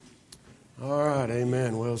All right,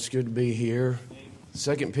 amen. Well, it's good to be here.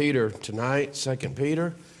 2 Peter tonight, 2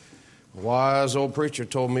 Peter. A wise old preacher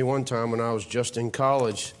told me one time when I was just in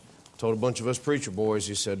college, told a bunch of us preacher boys,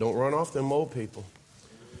 he said, don't run off them old people.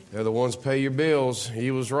 They're the ones pay your bills. He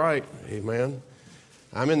was right, amen.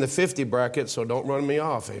 I'm in the 50 bracket, so don't run me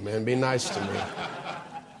off, amen. Be nice to me.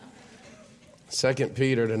 2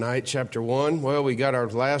 Peter tonight, chapter 1. Well, we got our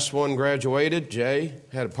last one graduated. Jay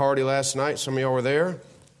had a party last night. Some of y'all were there.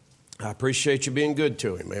 I appreciate you being good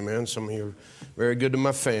to him, amen. Some of you are very good to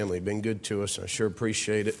my family, been good to us. I sure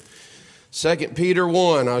appreciate it. 2 Peter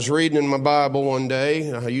 1, I was reading in my Bible one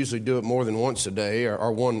day. I usually do it more than once a day,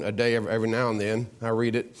 or one a day every now and then. I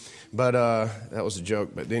read it, but that was a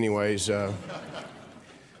joke. But anyways, I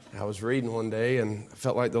was reading one day, and I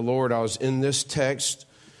felt like the Lord, I was in this text.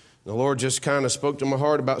 The Lord just kind of spoke to my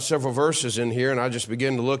heart about several verses in here, and I just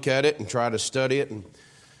began to look at it and try to study it,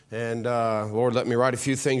 and Lord let me write a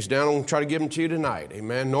few things down and try to give them to you tonight.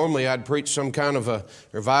 Amen. Normally I'd preach some kind of a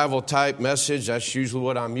revival type message. That's usually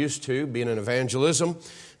what I'm used to, being in evangelism.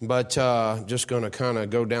 But just going to kind of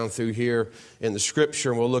go down through here in the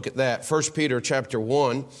scripture and we'll look at that. 1 Peter chapter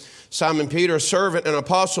 1. Simon Peter, a servant and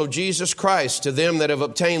apostle of Jesus Christ, to them that have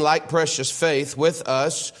obtained like precious faith with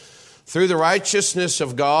us through the righteousness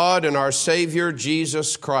of God and our Savior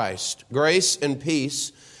Jesus Christ. Grace and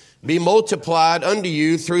peace be multiplied unto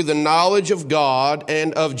you through the knowledge of God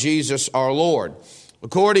and of Jesus our Lord,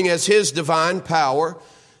 according as his divine power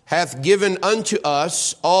hath given unto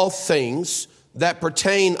us all things that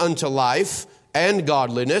pertain unto life and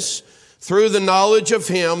godliness, through the knowledge of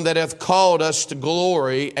him that hath called us to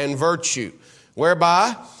glory and virtue,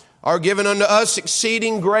 whereby are given unto us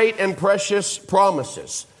exceeding great and precious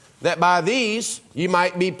promises, that by these ye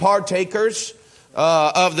might be partakers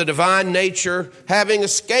of the divine nature, having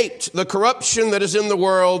escaped the corruption that is in the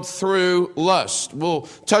world through lust. We'll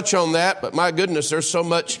touch on that, but my goodness, there's so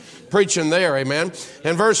much preaching there, amen.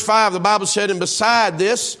 In verse 5, the Bible said, and beside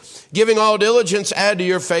this, giving all diligence, add to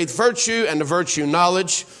your faith virtue, and to virtue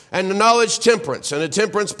knowledge, and to knowledge temperance, and to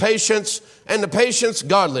temperance patience, and to patience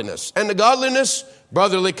godliness, and to godliness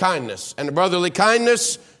brotherly kindness, and to brotherly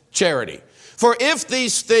kindness charity. For if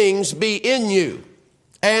these things be in you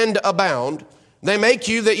and abound, they make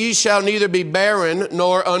you that ye shall neither be barren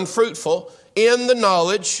nor unfruitful in the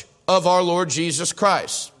knowledge of our Lord Jesus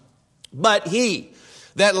Christ. But he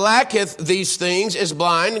that lacketh these things is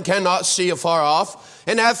blind and cannot see afar off,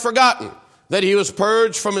 and hath forgotten that he was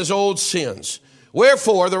purged from his old sins.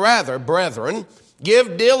 Wherefore, the rather, brethren,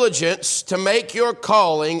 give diligence to make your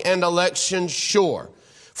calling and election sure.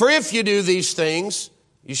 For if you do these things,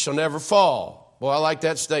 you shall never fall. Boy, I like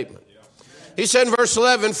that statement. He said in verse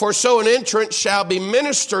 11, for so an entrance shall be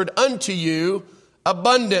ministered unto you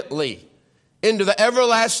abundantly into the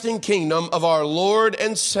everlasting kingdom of our Lord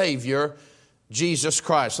and Savior, Jesus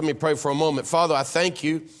Christ. Let me pray for a moment. Father, I thank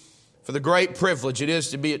you for the great privilege it is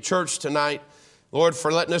to be at church tonight. Lord,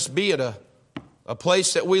 for letting us be at a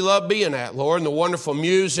place that we love being at, Lord, and the wonderful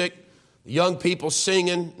music, the young people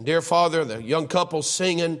singing, dear Father, the young couples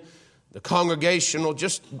singing, the congregational,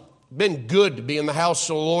 just been good to be in the house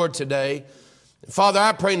of the Lord today. And Father,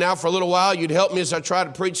 I pray now for a little while you'd help me as I try to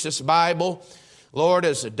preach this Bible. Lord,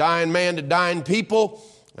 as a dying man to dying people,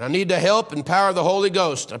 I need the help and power of the Holy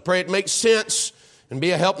Ghost. I pray it makes sense and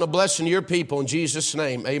be a help and a blessing to your people in Jesus'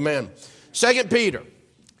 name. Amen. 2 Peter.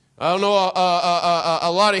 I don't know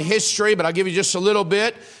a lot of history, but I'll give you just a little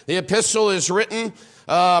bit. The epistle is written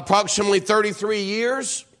approximately 33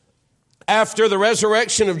 years after the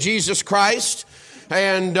resurrection of Jesus Christ.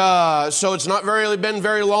 And so it's not been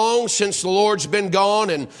very long since the Lord's been gone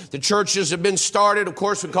and the churches have been started. Of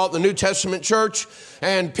course, we call it the New Testament church.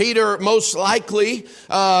 And Peter most likely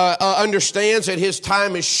understands that his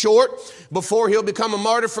time is short before he'll become a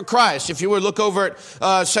martyr for Christ. If you would look over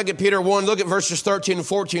at 2 Peter 1, look at verses 13 and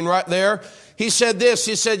 14 right there. He said this,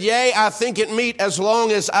 he said, yea, I think it meet as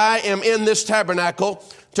long as I am in this tabernacle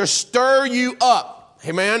to stir you up,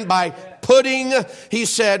 amen, by putting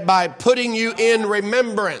you in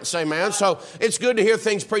remembrance, amen. So it's good to hear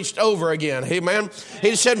things preached over again, amen.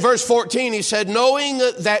 He said, verse 14, he said, knowing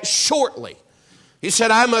that shortly, he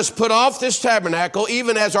said, I must put off this tabernacle,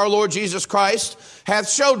 even as our Lord Jesus Christ hath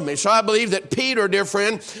showed me. So I believe that Peter, dear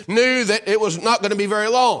friend, knew that it was not going to be very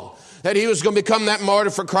long, that he was going to become that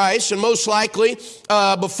martyr for Christ. And most likely,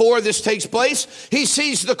 before this takes place, he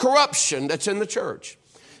sees the corruption that's in the church.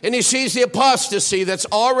 And he sees the apostasy that's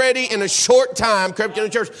already in a short time crept in the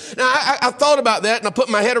church. Now, I thought about that, and I put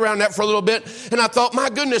my head around that for a little bit, and I thought, my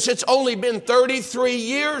goodness, it's only been 33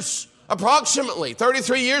 years approximately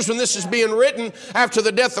 33 years when this is being written after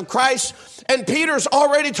the death of Christ. And Peter's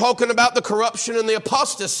already talking about the corruption and the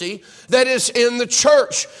apostasy that is in the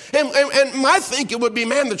church. And my thinking would be,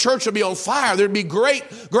 man, the church would be on fire. There'd be great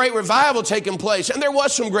revival taking place. And there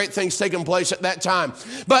was some great things taking place at that time.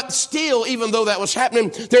 But still, even though that was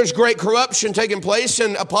happening, there's great corruption taking place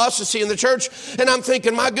and apostasy in the church. And I'm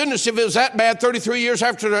thinking, my goodness, if it was that bad 33 years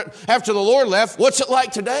after the Lord left, what's it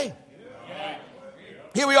like today?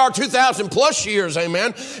 Here we are 2,000 plus years,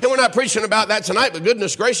 amen. And we're not preaching about that tonight, but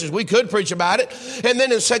goodness gracious, we could preach about it. And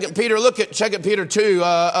then in 2 Peter, look at 2 Peter 2,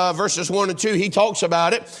 verses 1 and 2, he talks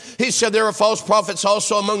about it. He said, there are false prophets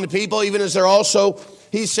also among the people, even as there also,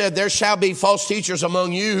 he said, there shall be false teachers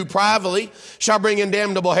among you who privately shall bring in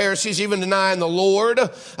damnable heresies, even denying the Lord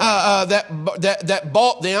that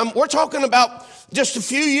bought them. We're talking about just a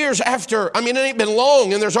few years after. I mean, it ain't been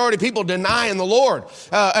long, and there's already people denying the Lord.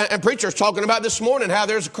 And preachers talking about this morning how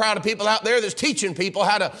there's a crowd of people out there that's teaching people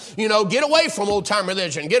how to, get away from old-time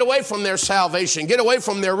religion, get away from their salvation, get away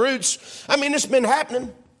from their roots. I mean, it's been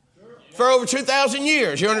happening for over 2,000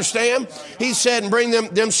 years, you understand? He said, and bring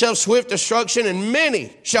themselves swift destruction, and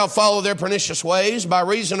many shall follow their pernicious ways, by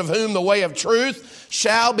reason of whom the way of truth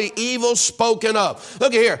shall be evil spoken of.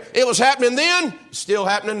 Look at here. It was happening then, still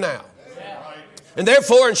happening now. And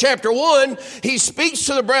therefore, in chapter 1, he speaks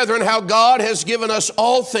to the brethren how God has given us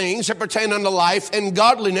all things that pertain unto life and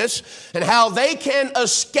godliness, and how they can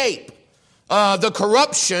escape the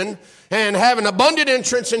corruption and have an abundant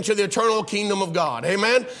entrance into the eternal kingdom of God.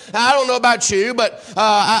 Amen? Now, I don't know about you, but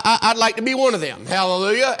I'd like to be one of them.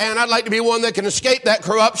 Hallelujah. And I'd like to be one that can escape that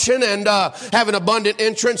corruption and have an abundant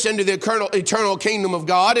entrance into the eternal kingdom of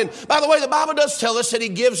God. And by the way, the Bible does tell us that he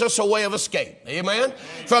gives us a way of escape. Amen?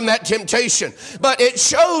 From that temptation. But it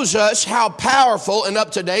shows us how powerful and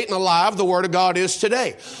up to date and alive the Word of God is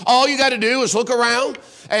today. All you got to do is look around,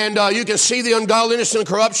 and you can see the ungodliness and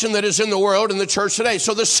corruption that is in the world and the church today.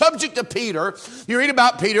 So the subject of Peter, you read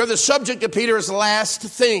about Peter, the subject of Peter is last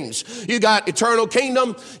things. You got eternal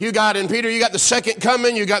kingdom, you got in Peter, you got the second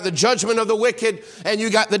coming, you got the judgment of the wicked, and you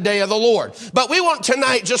got the day of the Lord. But we want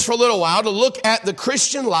tonight, just for a little while, to look at the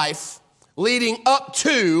Christian life leading up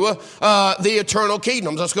to the eternal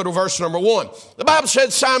kingdoms. Let's go to verse number 1. The Bible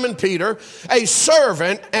said, Simon Peter, a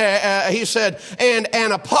servant, he said, and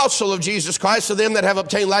an apostle of Jesus Christ, to them that have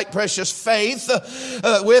obtained like precious faith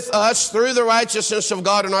with us through the righteousness of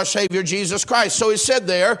God and our Savior Jesus Christ. So he said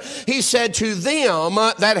there, he said to them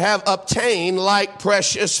that have obtained like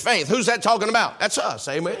precious faith. Who's that talking about? That's us,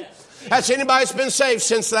 amen. That's anybody that's been saved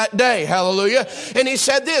since that day. Hallelujah. And he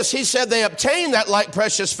said this. He said they obtained that like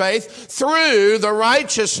precious faith through the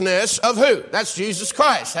righteousness of who? That's Jesus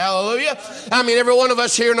Christ. Hallelujah. I mean, every one of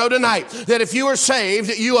us here know tonight that if you are saved,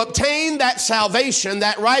 you obtain that salvation,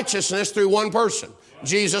 that righteousness through one person.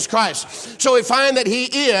 Jesus Christ. So we find that he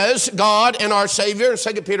is God and our Savior in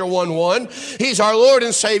 2 Peter 1:1. He's our Lord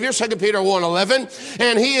and Savior, 2 Peter 1:11.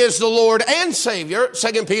 And he is the Lord and Savior,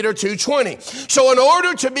 2 Peter 2:20. So in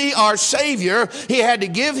order to be our Savior, he had to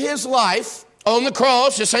give his life on the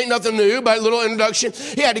cross. This ain't nothing new, but a little introduction.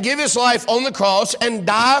 He had to give his life on the cross and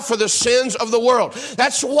die for the sins of the world.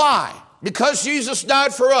 That's why. Because Jesus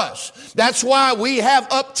died for us. That's why we have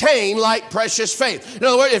obtained like precious faith. In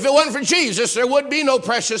other words, if it wasn't for Jesus, there would be no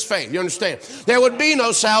precious faith. You understand? There would be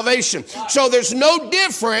no salvation. So there's no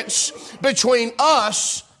difference between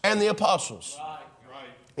us and the apostles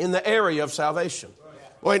in the area of salvation.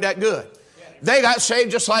 Well, ain't that good? They got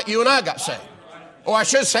saved just like you and I got saved. Or I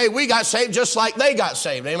should say, we got saved just like they got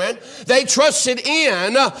saved. Amen. They trusted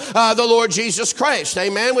in the Lord Jesus Christ.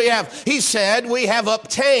 Amen. He said, we have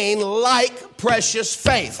obtained like precious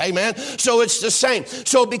faith. Amen. So it's the same.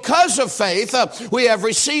 So because of faith, we have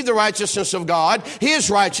received the righteousness of God.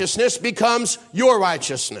 His righteousness becomes your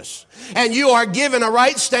righteousness. And you are given a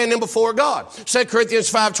right standing before God. 2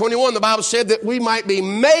 Corinthians 5:21, the Bible said that we might be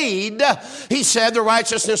made, he said, the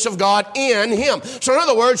righteousness of God in him. So in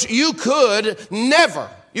other words, you can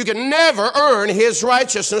never earn his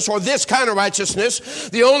righteousness or this kind of righteousness.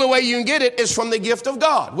 The only way you can get it is from the gift of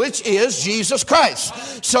God, which is Jesus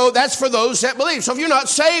Christ. So that's for those that believe. So if you're not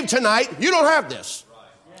saved tonight, you don't have this.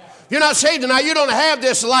 You're not saved tonight, you don't have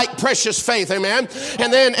this like precious faith, amen?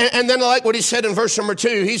 And then I like what he said in verse number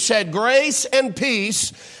 2. He said, grace and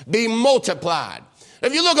peace be multiplied.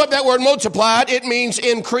 If you look up that word multiplied, it means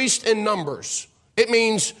increased in numbers. It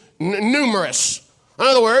means numerous. In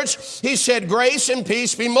other words, he said, grace and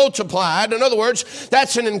peace be multiplied. In other words,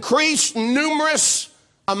 that's an increased, numerous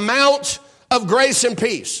amount of grace and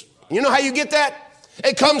peace. You know how you get that?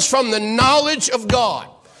 It comes from the knowledge of God.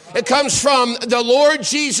 It comes from the Lord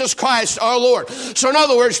Jesus Christ, our Lord. So in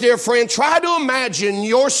other words, dear friend, try to imagine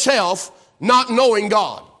yourself not knowing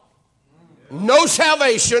God. No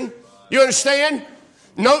salvation. You understand?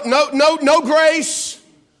 No grace.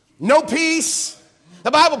 No peace. The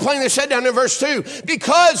Bible plainly said down in verse 2,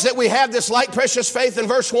 because that we have this like precious faith in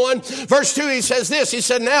verse 1. Verse 2, he says this. He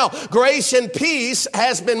said, now grace and peace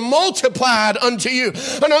has been multiplied unto you.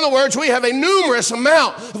 In other words, we have a numerous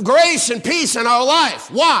amount of grace and peace in our life.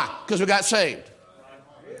 Why? Because we got saved.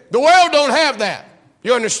 The world don't have that.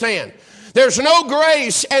 You understand? There's no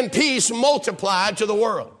grace and peace multiplied to the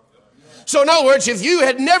world. So in other words, if you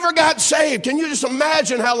had never got saved, can you just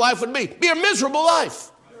imagine how life would be? It'd be a miserable life.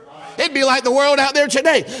 It'd be like the world out there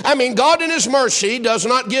today. I mean, God in His mercy does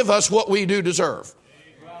not give us what we do deserve.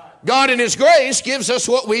 God in His grace gives us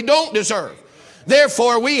what we don't deserve.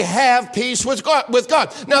 Therefore, we have peace with God.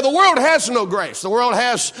 Now, the world has no grace. The world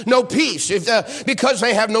has no peace because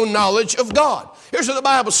they have no knowledge of God. Here's what the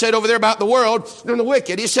Bible said over there about the world and the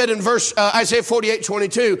wicked. He said in verse Isaiah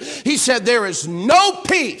 48:22, he said, there is no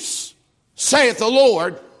peace, saith the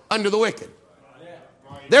Lord, unto the wicked.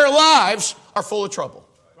 Their lives are full of trouble.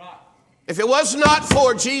 If it was not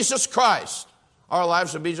for Jesus Christ, our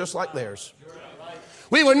lives would be just like theirs.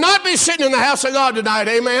 We would not be sitting in the house of God tonight,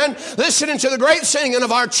 amen, listening to the great singing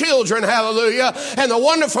of our children, hallelujah, and the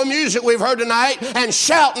wonderful music we've heard tonight, and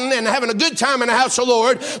shouting and having a good time in the house of the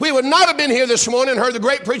Lord. We would not have been here this morning and heard the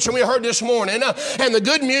great preaching we heard this morning, and the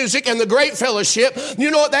good music and the great fellowship.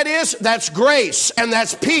 You know what that is? That's grace, and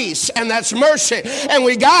that's peace, and that's mercy. And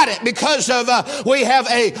we got it because of we have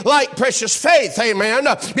a like precious faith, amen,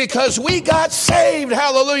 because we got saved,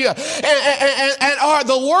 hallelujah. And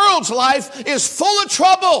the world's life is full of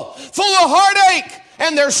trouble, full of heartache,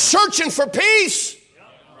 and they're searching for peace.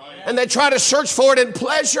 And they try to search for it in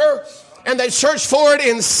pleasure, and they search for it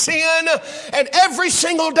in sin, and every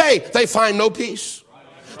single day they find no peace.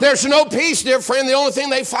 There's no peace, dear friend. The only thing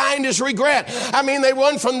they find is regret. I mean, they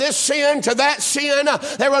run from this sin to that sin.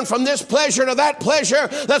 They run from this pleasure to that pleasure.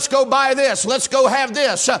 Let's go buy this. Let's go have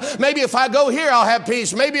this. Maybe if I go here, I'll have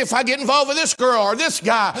peace. Maybe if I get involved with this girl or this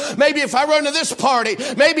guy. Maybe if I run to this party.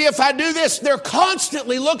 Maybe if I do this. They're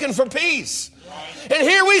constantly looking for peace. And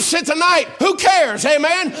here we sit tonight. Who cares?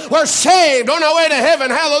 Amen. We're saved on our way to heaven.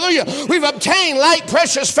 Hallelujah. We've obtained like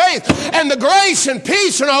precious faith. And the grace and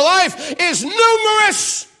peace in our life is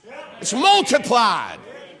numerous. It's multiplied.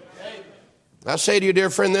 I say to you, dear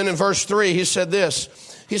friend, then in verse 3, he said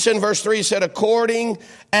this. He said in verse 3, he said, according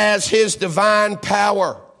as His divine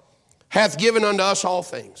power hath given unto us all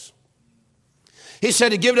things. He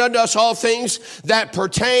said, He given unto us all things that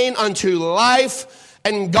pertain unto life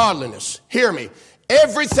and godliness. Hear me.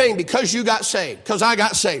 Everything, because you got saved, because I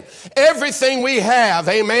got saved, everything we have,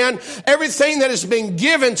 amen, everything that has been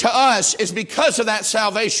given to us is because of that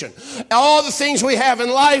salvation. All the things we have in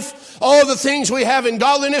life, all the things we have in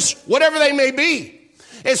godliness, whatever they may be,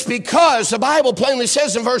 it's because the Bible plainly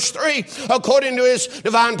says in verse 3, according to His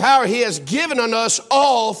divine power, He has given unto us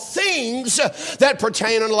all things that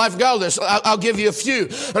pertain unto life and godliness. I'll give you a few.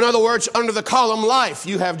 In other words, under the column life,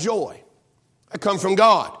 you have joy. That come from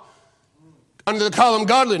God. Under the column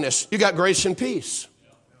godliness, you got grace and peace.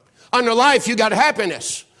 Under life, you got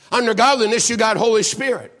happiness. Under godliness, you got Holy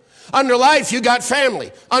Spirit. Under life, you got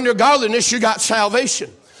family. Under godliness, you got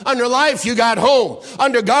salvation. Under life, you got home.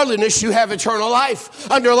 Under godliness, you have eternal life.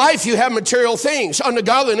 Under life, you have material things. Under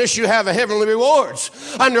godliness, you have a heavenly rewards.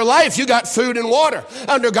 Under life, you got food and water.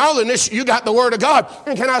 Under godliness, you got the Word of God.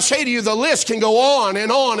 And can I say to you, the list can go on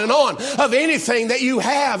and on and on of anything that you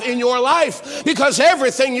have in your life, because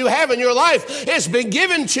everything you have in your life has been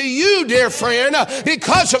given to you, dear friend,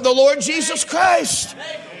 because of the Lord Jesus Christ.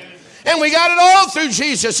 And we got it all through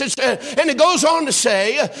Jesus. And it goes on to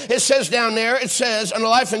say, it says down there, it says, unto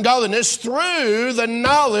life and godliness through the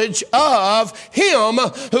knowledge of Him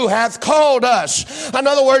who hath called us. In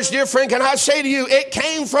other words, dear friend, can I say to you, it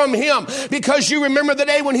came from Him, because you remember the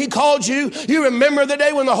day when He called you. You remember the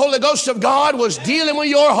day when the Holy Ghost of God was dealing with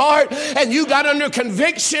your heart and you got under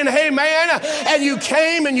conviction, amen, and you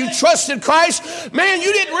came and you trusted Christ. Man,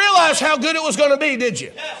 you didn't realize how good it was going to be, did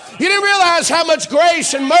you? You didn't realize how much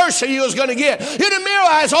grace and mercy you was going to get. You didn't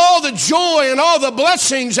realize all the joy and all the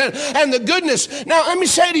blessings and the goodness. Now, let me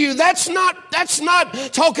say to you, that's not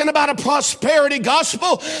talking about a prosperity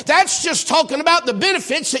gospel. That's just talking about the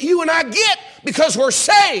benefits that you and I get because we're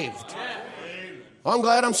saved. I'm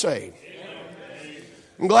glad I'm saved.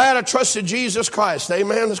 I'm glad I trusted Jesus Christ.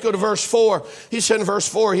 Amen. Let's go to verse 4. He said in verse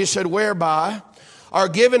 4, he said, whereby are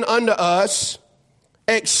given unto us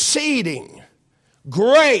exceeding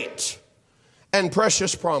great and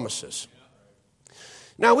precious promises.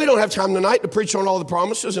 Now, we don't have time tonight to preach on all the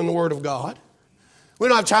promises in the Word of God. We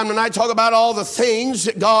don't have time tonight to talk about all the things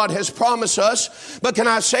that God has promised us. But can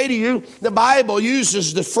I say to you, the Bible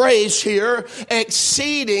uses the phrase here,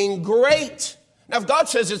 exceeding great. Now, if God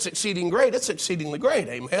says it's exceeding great, it's exceedingly great,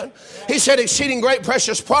 amen? He said exceeding great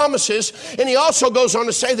precious promises, and he also goes on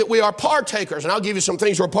to say that we are partakers. And I'll give you some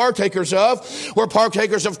things we're partakers of. We're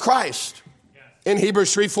partakers of Christ in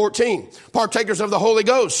Hebrews 3:14. Partakers of the Holy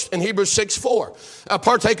Ghost in Hebrews 6:4.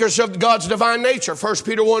 Partakers of God's divine nature, 1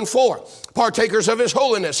 Peter 1:4. Partakers of His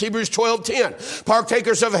holiness, Hebrews 12:10.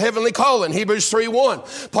 Partakers of a heavenly calling, Hebrews 3:1.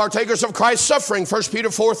 Partakers of Christ's suffering, 1 Peter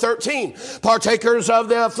 4:13. Partakers of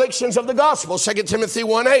the afflictions of the gospel, 2 Timothy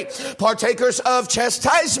 1:8. Partakers of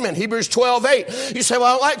chastisement, Hebrews 12:8. You say, well,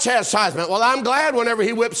 I don't like chastisement. Well, I'm glad whenever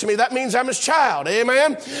He whips me. That means I'm His child.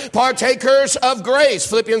 Amen? Partakers of grace,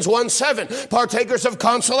 Philippians 1:7. Partakers of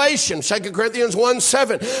consolation, 2 Corinthians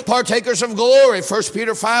 1:7. Partakers of glory, 1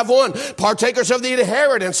 Peter 5:1. Partakers of the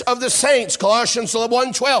inheritance of the saints, Colossians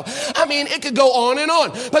 1:12. I mean, it could go on and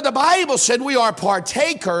on. But the Bible said we are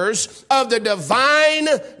partakers of the divine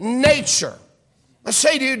nature. I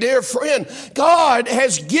say to you, dear friend, God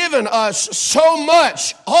has given us so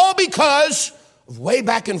much, all because of way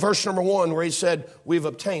back in verse number 1 where He said, we've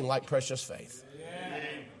obtained like precious faith.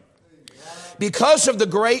 Because of the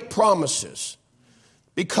great promises.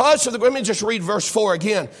 Let me just read verse 4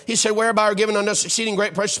 again. He said, whereby are given unto us exceeding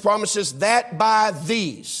great precious promises, that by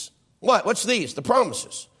these. What's these? The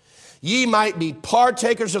promises. Ye might be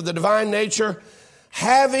partakers of the divine nature,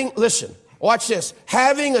 listen, watch this,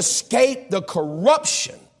 having escaped the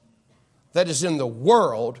corruption that is in the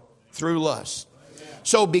world through lust.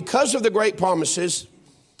 So because of the great promises,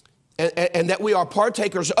 and that we are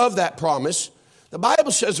partakers of that promise, the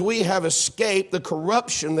Bible says we have escaped the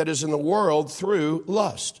corruption that is in the world through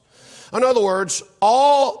lust. In other words,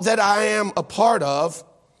 all that I am a part of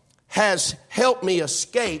has helped me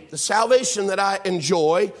escape the salvation that I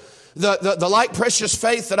enjoy, the like precious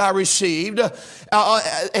faith that I received.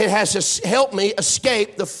 It has helped me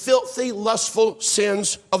escape the filthy, lustful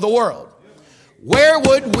sins of the world. Where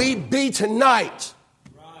would we be tonight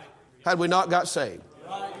had we not got saved?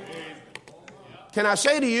 Can I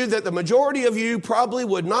say to you that the majority of you probably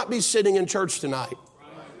would not be sitting in church tonight?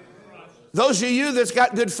 Those of you that's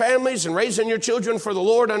got good families and raising your children for the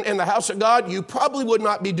Lord in the house of God, you probably would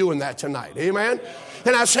not be doing that tonight. Amen?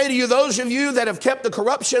 And I say to you, those of you that have kept the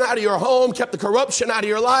corruption out of your home, kept the corruption out of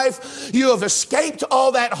your life, you have escaped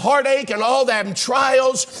all that heartache and all that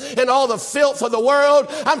trials and all the filth of the world.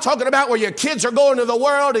 I'm talking about where your kids are going to the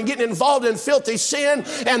world and getting involved in filthy sin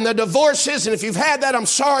and the divorces. And if you've had that, I'm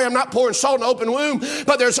sorry, I'm not pouring salt in an open wound,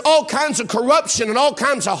 but there's all kinds of corruption and all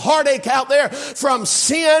kinds of heartache out there from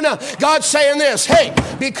sin. God's saying this, hey,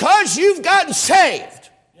 because you've gotten saved,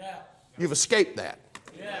 you've escaped that.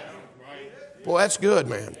 Boy, that's good,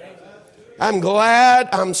 man. I'm glad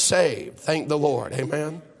I'm saved. Thank the Lord.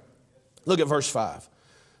 Amen. Look at verse 5.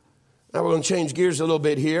 Now we're going to change gears a little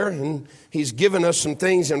bit here. And He's given us some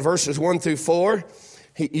things in verses 1 through 4.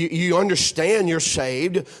 You understand you're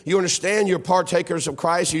saved. You understand you're partakers of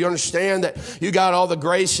Christ. You understand that you got all the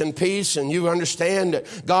grace and peace. And you understand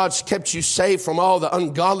that God's kept you safe from all the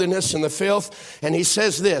ungodliness and the filth. And He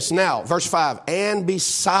says this. Now, verse 5. And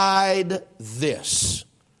beside this.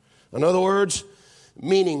 In other words,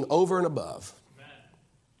 meaning over and above.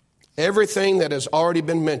 Everything that has already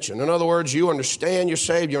been mentioned. In other words, you understand you're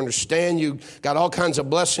saved. You understand you got all kinds of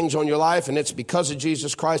blessings on your life, and it's because of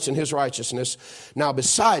Jesus Christ and His righteousness. Now,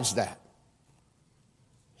 besides that,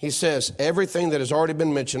 He says everything that has already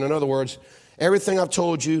been mentioned. In other words, everything I've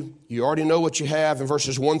told you, you already know what you have in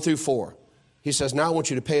verses 1 through 4. He says, now I want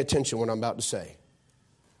you to pay attention to what I'm about to say.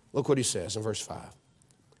 Look what He says in verse 5.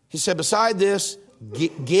 He said, beside this,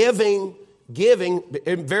 giving,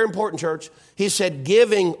 very important, church. He said,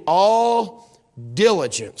 giving all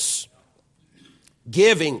diligence.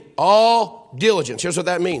 Giving all diligence. Here's what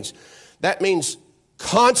that means. That means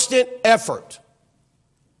constant effort.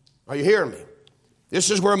 Are you hearing me?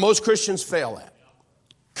 This is where most Christians fail at.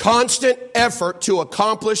 Constant effort to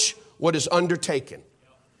accomplish what is undertaken.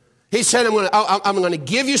 He said, I'm going to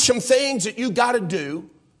give you some things that you got to do,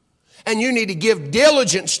 and you need to give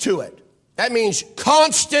diligence to it. That means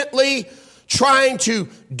constantly trying to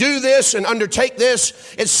do this and undertake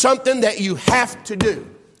this. It's something that you have to do.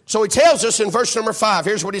 So He tells us in verse number 5,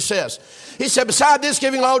 here's what He says. He said, beside this,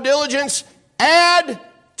 giving all diligence, add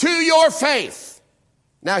to your faith.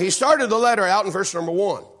 Now, He started the letter out in verse number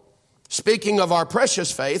 1, speaking of our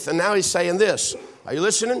precious faith, and now He's saying this. Are you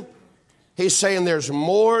listening? He's saying there's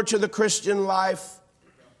more to the Christian life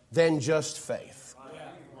than just faith.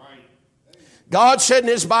 God said in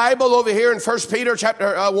his Bible over here in 1 Peter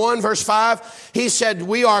chapter 1 verse 5, he said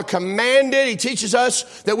we are commanded, he teaches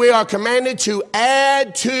us that we are commanded to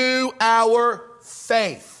add to our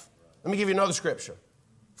faith. Let me give you another scripture.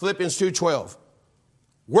 Philippians 2:12.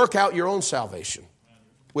 Work out your own salvation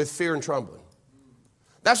with fear and trembling.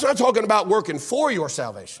 That's not talking about working for your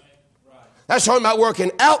salvation. That's talking about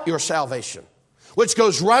working out your salvation, which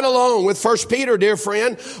goes right along with 1 Peter, dear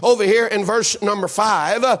friend, over here in verse number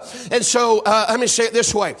 5. And so let me say it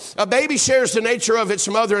this way. A baby shares the nature of its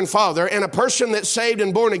mother and father, and a person that's saved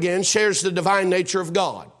and born again shares the divine nature of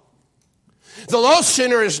God. The lost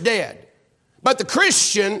sinner is dead, but the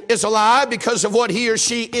Christian is alive because of what he or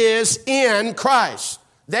she is in Christ.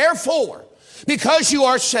 Therefore, because you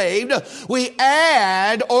are saved, we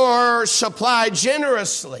add or supply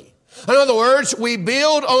generously. In other words, we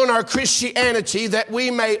build on our Christianity that we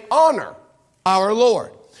may honor our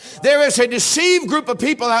Lord. There is a deceived group of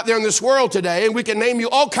people out there in this world today, and we can name you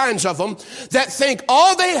all kinds of them, that think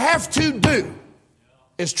all they have to do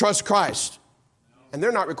is trust Christ. And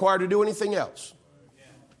they're not required to do anything else.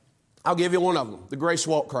 I'll give you one of them, the Grace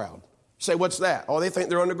Walk crowd. You say, what's that? Oh, they think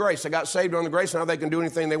they're under grace. They got saved under grace, now they can do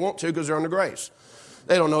anything they want to because they're under grace.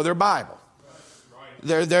 They don't know their Bible.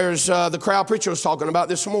 There's the crowd preacher was talking about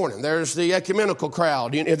this morning. There's the ecumenical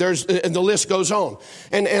crowd. And the list goes on.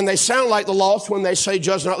 And they sound like the lost when they say,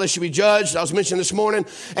 judge not lest you be judged. I was mentioning this morning.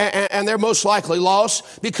 And they're most likely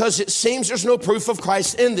lost because it seems there's no proof of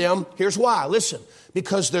Christ in them. Here's why. Listen.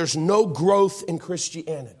 Because there's no growth in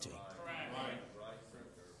Christianity.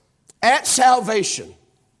 At salvation,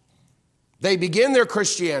 they begin their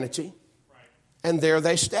Christianity, and there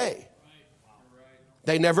they stay.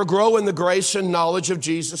 They never grow in the grace and knowledge of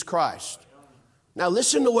Jesus Christ. Now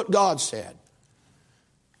listen to what God said.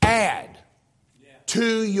 Add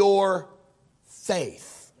to your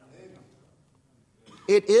faith.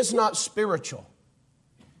 It is not spiritual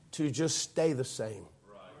to just stay the same.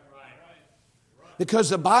 Because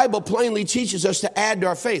the Bible plainly teaches us to add to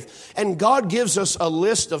our faith. And God gives us a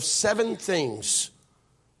list of 7 things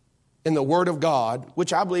in the Word of God,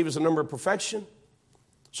 which I believe is the number of perfection.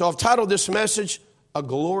 So I've titled this message, A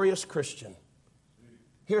Glorious Christian.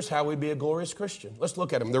 Here's how we be a glorious Christian. Let's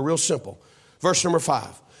look at them. They're real simple. Verse number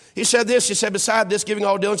 5. He said this. He said, beside this, giving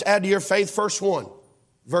all diligence, add to your faith. First one,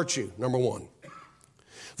 virtue, number 1.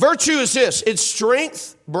 Virtue is this. It's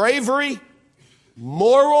strength, bravery,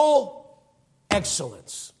 moral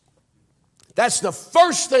excellence. That's the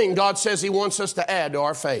first thing God says he wants us to add to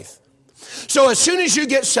our faith. So as soon as you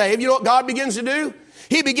get saved, you know what God begins to do?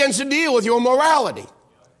 He begins to deal with your morality.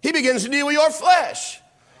 He begins to deal with your flesh.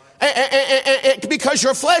 Because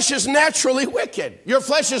your flesh is naturally wicked. Your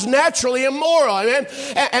flesh is naturally immoral. Amen?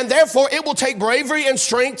 And therefore, it will take bravery and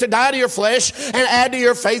strength to die to your flesh and add to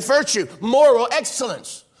your faith virtue. Moral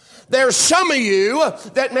excellence. There's some of you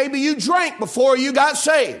that maybe you drank before you got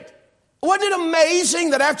saved. Wasn't it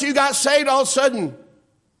amazing that after you got saved, all of a sudden,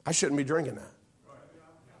 I shouldn't be drinking that?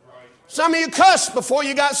 Some of you cussed before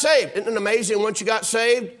you got saved. Isn't it amazing once you got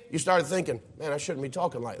saved, you started thinking, man, I shouldn't be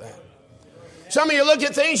talking like that. Some of you look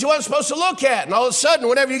at things you weren't supposed to look at, and all of a sudden,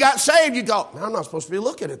 whenever you got saved, you go, man, I'm not supposed to be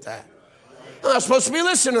looking at that. I'm not supposed to be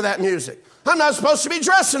listening to that music. I'm not supposed to be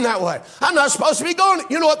dressing that way. I'm not supposed to be going.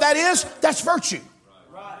 You know what that is? That's virtue.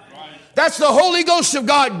 That's the Holy Ghost of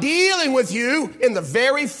God dealing with you in the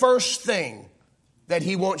very first thing that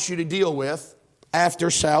he wants you to deal with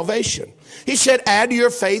after salvation. He said, add to your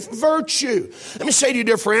faith virtue. Let me say to you,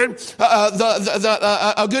 dear friend,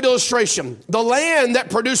 a good illustration. The land that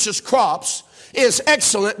produces crops is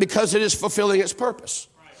excellent because it is fulfilling its purpose.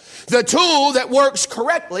 The tool that works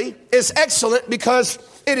correctly is excellent because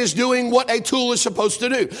it is doing what a tool is supposed to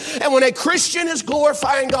do. And when a Christian is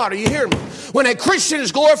glorifying God, are you hearing me? When a Christian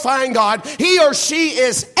is glorifying God, he or she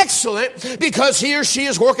is excellent because he or she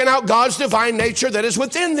is working out God's divine nature that is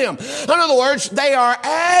within them. In other words, they are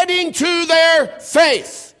adding to their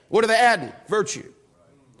faith. What are they adding? Virtue.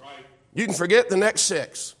 You can forget the next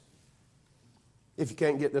 6 if you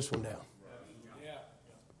can't get this one down.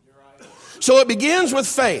 So it begins with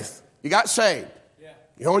faith. You got saved.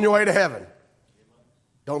 You're on your way to heaven.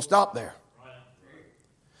 Don't stop there.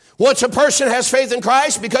 Once a person has faith in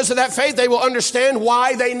Christ, because of that faith, they will understand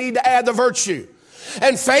why they need to add the virtue.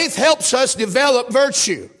 And faith helps us develop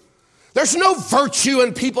virtue. There's no virtue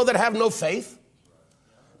in people that have no faith.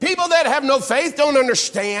 People that have no faith don't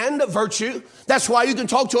understand virtue. That's why you can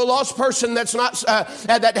talk to a lost person that's not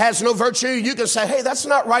that has no virtue. You can say, hey, that's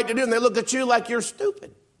not right to do. And they look at you like you're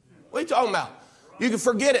stupid. What are you talking about? You can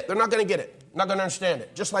forget it. They're not going to get it. Not going to understand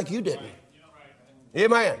it. Just like you didn't.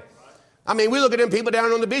 Amen. I mean, we look at them people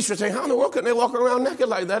down on the beach and say, how in the world can they walk around naked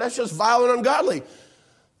like that? That's just vile and ungodly.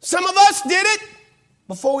 Some of us did it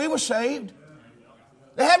before we were saved.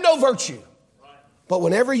 They have no virtue. But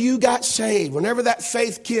whenever you got saved, whenever that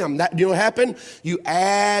faith came, you know what happened? You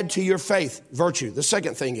add to your faith virtue. The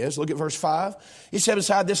second thing is, look at verse 5. He said,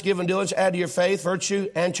 beside this given diligence, add to your faith virtue,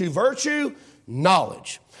 and to virtue,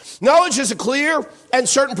 knowledge. Knowledge is a clear and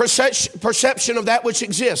certain perception of that which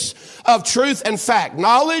exists, of truth and fact.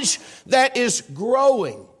 Knowledge that is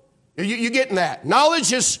growing. You getting that?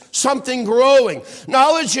 Knowledge is something growing.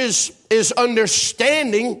 Knowledge is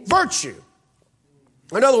understanding virtue.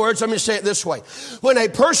 In other words, let me say it this way. When a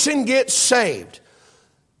person gets saved,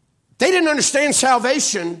 they didn't understand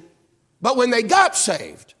salvation, but when they got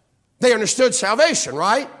saved, they understood salvation,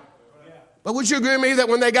 right? But would you agree with me that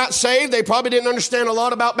when they got saved, they probably didn't understand a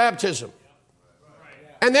lot about baptism?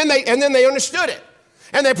 And then they understood it.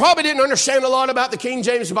 And they probably didn't understand a lot about the King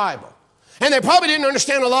James Bible. And they probably didn't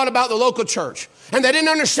understand a lot about the local church. And they didn't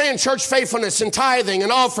understand church faithfulness and tithing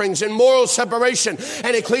and offerings and moral separation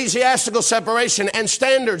and ecclesiastical separation and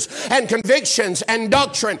standards and convictions and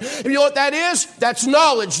doctrine. You know what that is? That's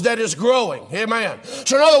knowledge that is growing. Amen.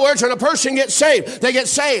 So in other words, when a person gets saved, they get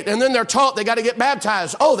saved and then they're taught they got to get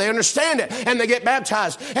baptized. Oh, they understand it and they get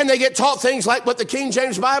baptized and they get taught things like what the King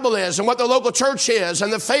James Bible is and what the local church is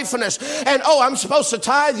and the faithfulness. And oh, I'm supposed to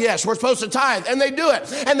tithe? Yes, we're supposed to tithe. And they do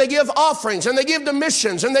it. And they give offerings and they give to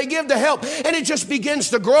missions and they give to help. And it just begins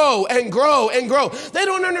to grow and grow and grow. They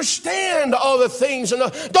don't understand all the things. And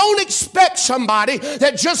don't expect somebody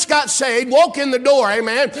that just got saved, walk in the door,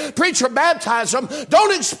 amen, preacher baptize them.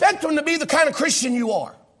 Don't expect them to be the kind of Christian you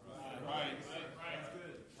are.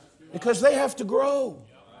 Because they have to grow.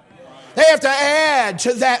 They have to add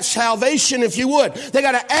to that salvation, if you would. They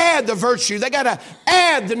got to add the virtue. They got to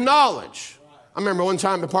add the knowledge. I remember one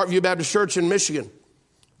time at Parkview Baptist Church in Michigan.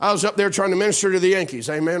 I was up there trying to minister to the Yankees,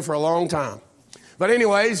 amen, for a long time. But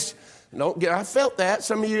anyways, I felt that.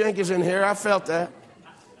 Some of you Yankees in here, I felt that.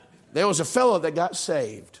 There was a fellow that got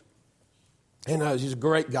saved. And he's a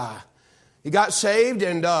great guy. He got saved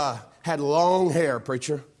and had long hair,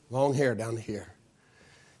 preacher. Long hair down here.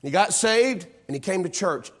 He got saved and he came to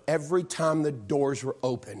church every time the doors were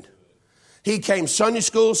opened. He came Sunday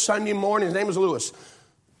school, Sunday morning. His name was Lewis.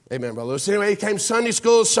 Amen, Brother Lewis. Anyway, he came Sunday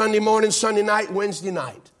school, Sunday morning, Sunday night, Wednesday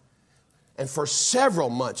night. And for several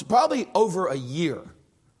months, probably over a year,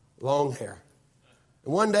 long hair.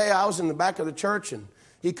 And one day I was in the back of the church and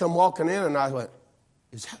he come walking in and I went,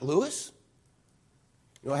 is that Lewis?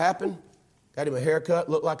 You know what happened? Got him a haircut,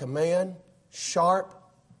 looked like a man, sharp.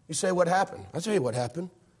 You say, what happened? I'll tell you what happened.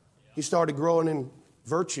 He started growing in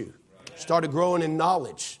virtue, started growing in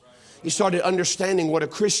knowledge. He started understanding what a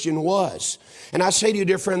Christian was. And I say to you,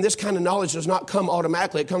 dear friend, this kind of knowledge does not come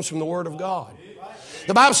automatically. It comes from the Word of God.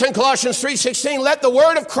 The Bible says in Colossians 3:16, let the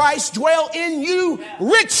Word of Christ dwell in you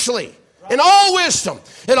richly in all wisdom.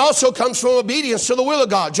 It also comes from obedience to the will of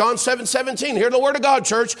God. John 7:17, hear the Word of God,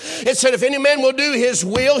 church. It said, if any man will do his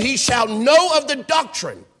will, he shall know of the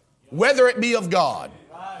doctrine, whether it be of God.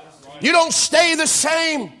 You don't stay the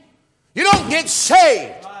same. You don't get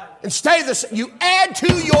saved and stay the same. You add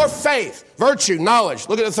to your faith virtue, knowledge.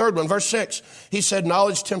 Look at the third one, verse 6. He said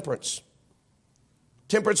knowledge, temperance.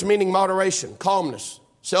 Temperance meaning moderation, calmness,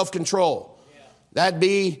 self-control. That'd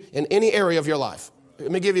be in any area of your life.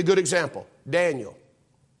 Let me give you a good example. Daniel,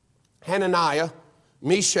 Hananiah,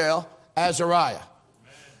 Mishael, Azariah.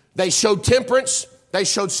 They showed temperance. They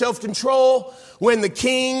showed self-control. When the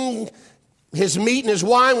king, his meat and his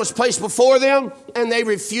wine was placed before them, and they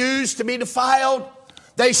refused to be defiled.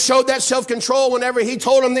 They showed that self-control whenever he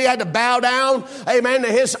told them they had to bow down, amen,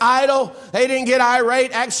 to his idol. They didn't get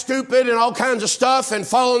irate, act stupid and all kinds of stuff and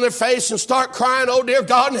fall on their face and start crying, oh dear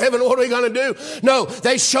God in heaven, what are we going to do? No,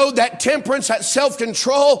 they showed that temperance, that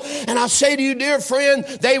self-control. And I say to you, dear friend,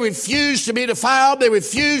 they refused to be defiled. They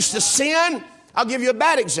refused to sin. I'll give you a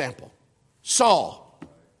bad example. Saul.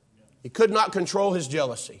 He could not control his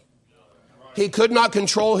jealousy. He could not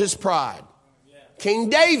control his pride. King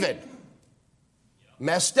David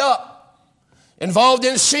messed up, involved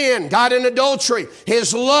in sin, got in adultery,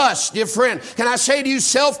 his lust, dear friend. Can I say to you,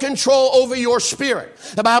 self-control over your spirit?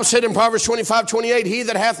 The Bible said in Proverbs 25:28, he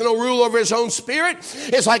that hath no rule over his own spirit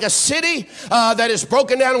is like a city that is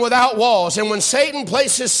broken down without walls. And when Satan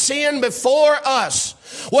places sin before us,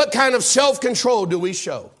 what kind of self-control do we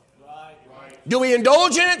show? Do we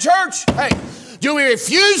indulge in it, church? Hey, do we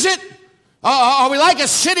refuse it? Are we like a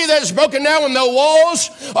city that is broken down with no walls,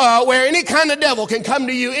 where any kind of devil can come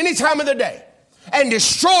to you any time of the day and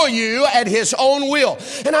destroy you at his own will?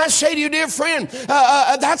 And I say to you, dear friend,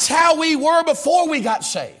 that's how we were before we got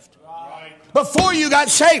saved. Before you got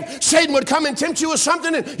saved, Satan would come and tempt you with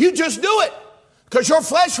something and you just do it because your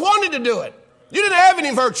flesh wanted to do it. You didn't have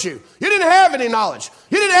any virtue. You didn't have any knowledge.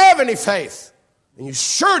 You didn't have any faith. And you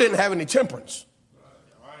sure didn't have any temperance.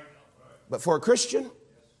 But for a Christian,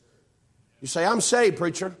 you say, I'm saved,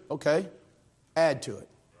 preacher. Okay, add to it.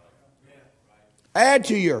 Add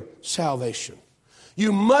to your salvation.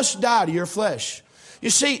 You must die to your flesh. You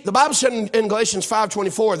see, the Bible said in Galatians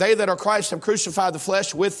 5:24, they that are Christ have crucified the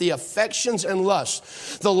flesh with the affections and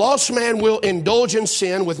lusts. The lost man will indulge in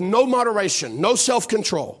sin with no moderation, no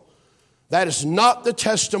self-control. That is not the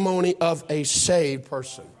testimony of a saved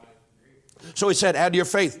person. So he said, add to your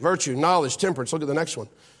faith, virtue, knowledge, temperance. Look at the next one.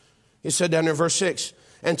 He said down there in verse 6,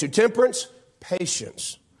 and to temperance,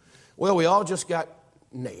 patience. Well, we all just got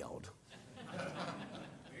nailed.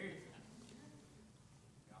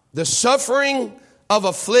 The suffering of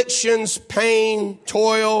afflictions, pain,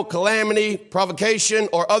 toil, calamity, provocation,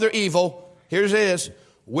 or other evil, here's his,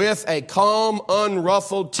 with a calm,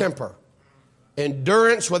 unruffled temper,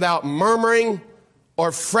 endurance without murmuring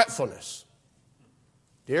or fretfulness.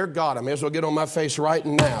 Dear God, I may as well get on my face right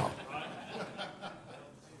now.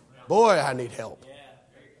 Boy, I need help.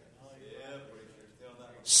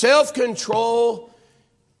 Self-control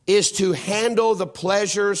is to handle the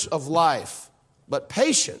pleasures of life, but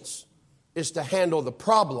patience is to handle the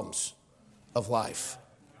problems of life.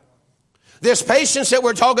 This patience that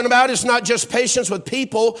we're talking about is not just patience with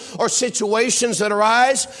people or situations that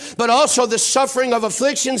arise, but also the suffering of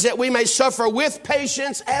afflictions that we may suffer with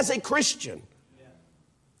patience as a Christian.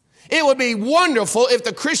 It would be wonderful if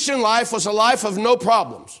the Christian life was a life of no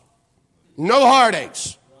problems, no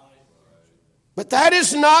heartaches. But that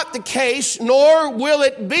is not the case, nor will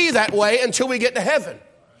it be that way until we get to heaven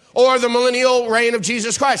or the millennial reign of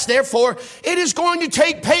Jesus Christ. Therefore, it is going to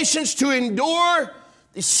take patience to endure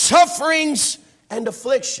the sufferings and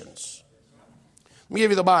afflictions. Let me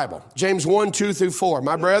give you the Bible. James 1:2-4.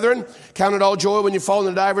 My brethren, count it all joy when you fall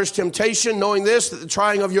into divers temptation, knowing this, that the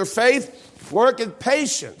trying of your faith worketh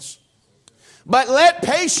patience. But let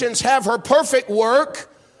patience have her perfect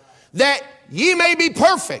work, that ye may be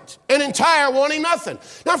perfect and entire, wanting nothing.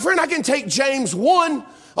 Now, friend, I can take James 1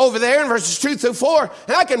 over there in verses 2-4,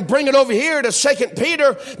 and I can bring it over here to 2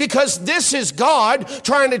 Peter, because this is God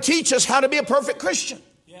trying to teach us how to be a perfect Christian.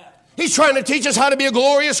 He's trying to teach us how to be a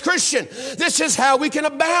glorious Christian. This is how we can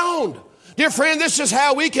abound. Dear friend, this is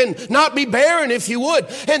how we can not be barren, if you would.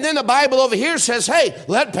 And then the Bible over here says, hey,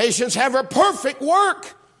 let patience have her perfect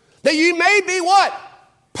work, that you may be what?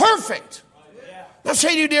 Perfect. I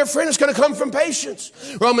say to you, dear friend, it's going to come from patience.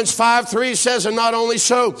 Romans 5:3 says, and not only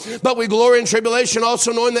so, but we glory in tribulation,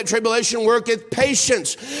 also knowing that tribulation worketh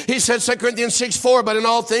patience. He said, 2 Corinthians 6:4, but in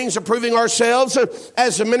all things approving ourselves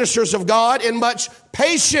as the ministers of God in much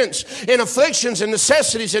patience, in afflictions and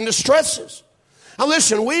necessities and distresses. Now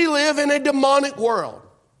listen, we live in a demonic world.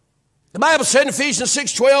 The Bible said in Ephesians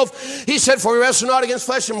 6:12, he said, for we wrestle not against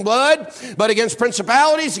flesh and blood, but against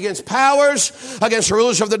principalities, against powers, against the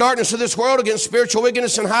rulers of the darkness of this world, against spiritual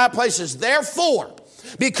wickedness in high places. Therefore,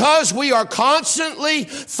 because we are constantly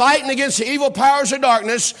fighting against the evil powers of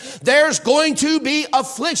darkness, there's going to be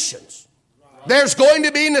afflictions. There's going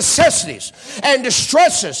to be necessities and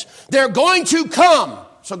distresses. They're going to come.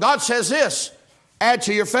 So God says this, add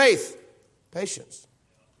to your faith, patience.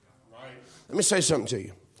 Let me say something to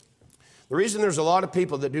you. The reason there's a lot of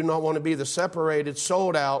people that do not want to be the separated,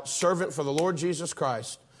 sold out servant for the Lord Jesus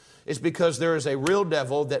Christ is because there is a real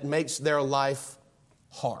devil that makes their life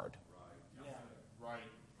hard.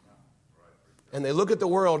 And they look at the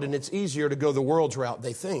world and it's easier to go the world's route,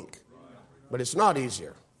 they think. But it's not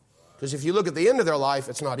easier. Because if you look at the end of their life,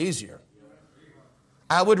 it's not easier.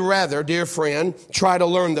 I would rather, dear friend, try to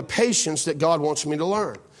learn the patience that God wants me to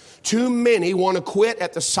learn. Too many want to quit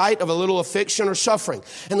at the sight of a little affliction or suffering.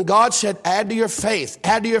 And God said, add to your faith,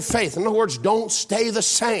 add to your faith. In other words, don't stay the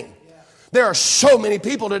same. There are so many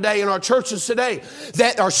people today in our churches today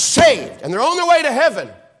that are saved and they're on their way to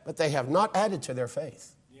heaven, but they have not added to their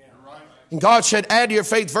faith. And God said, add to your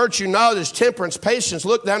faith virtue, knowledge, temperance, patience.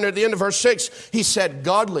 Look down there at the end of verse 6. He said,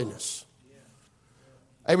 godliness.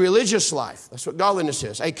 A religious life. That's what godliness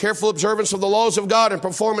is. A careful observance of the laws of God and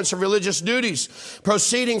performance of religious duties,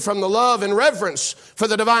 proceeding from the love and reverence for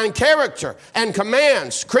the divine character and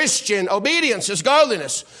commands. Christian obedience is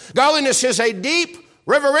godliness. Godliness is a deep,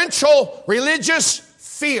 reverential, religious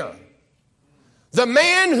fear. The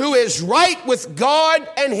man who is right with God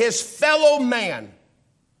and his fellow man.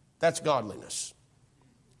 That's godliness.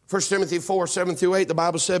 1 Timothy 4:7-8, the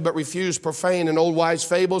Bible said, but refuse profane and old wise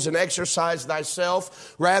fables and exercise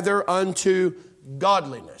thyself rather unto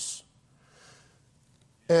godliness.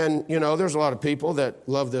 And, you know, there's a lot of people that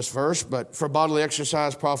love this verse, but for bodily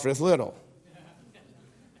exercise profiteth little.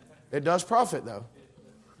 It does profit, though.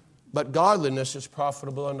 but godliness is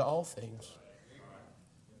profitable unto all things.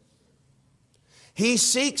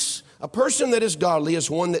 A person that is godly is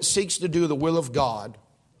one that seeks to do the will of God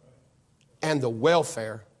and the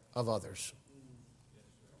welfare of others.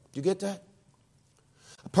 Do you get that?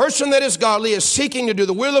 A person that is godly is seeking to do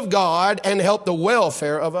the will of God and help the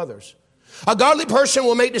welfare of others. A godly person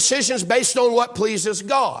will make decisions based on what pleases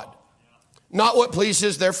God, not what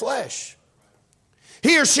pleases their flesh.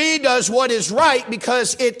 He or she does what is right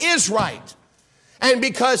because it is right and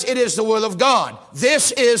because it is the will of God.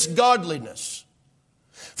 This is godliness.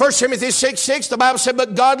 1 Timothy 6:6, the Bible said,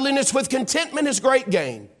 but godliness with contentment is great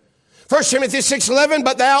gain. 1 Timothy 6:11,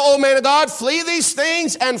 but thou, O man of God, flee these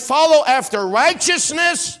things and follow after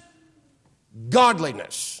righteousness,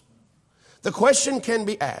 godliness. The question can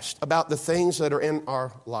be asked about the things that are in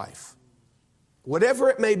our life. Whatever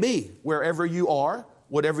it may be, wherever you are,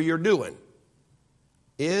 whatever you're doing,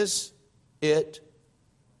 is it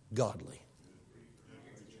godly?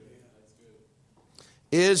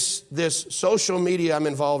 Is this social media I'm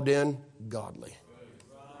involved in godly?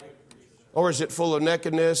 Or is it full of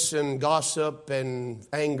nakedness and gossip and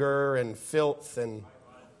anger and filth? And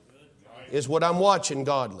is what I'm watching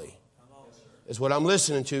godly? Is what I'm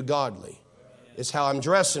listening to godly? Is how I'm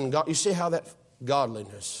dressing God? You see how that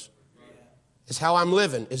godliness is how I'm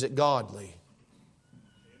living? Is it godly?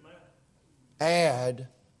 Add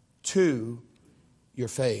to your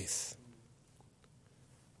faith.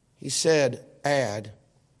 He said, add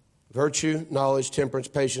virtue, knowledge, temperance,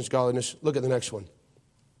 patience, godliness. Look at the next one.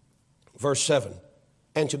 Verse 7.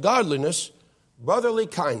 And to godliness, brotherly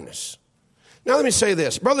kindness. Now let me say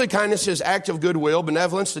this. Brotherly kindness is act of goodwill,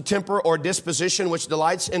 benevolence, the temper or disposition which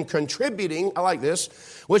delights in contributing, I like this,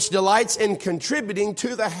 which delights in contributing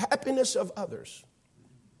to the happiness of others.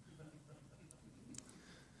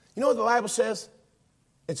 You know what the Bible says?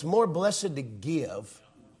 It's more blessed to give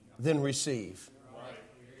than receive.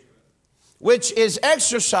 Which is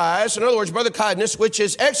exercised, in other words, brotherly kindness, which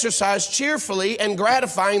is exercised cheerfully and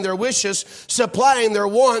gratifying their wishes, supplying their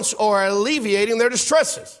wants, or alleviating their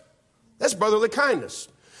distresses. That's brotherly kindness.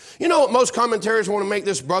 You know what most commentaries want to make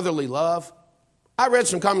this brotherly love? I read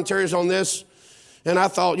some commentaries on this, and I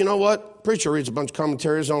thought, you know what? Preacher reads a bunch of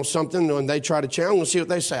commentaries on something, and they try to challenge and see what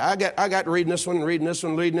they say. I got reading this one, reading this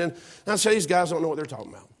one, reading it, and I say, these guys don't know what they're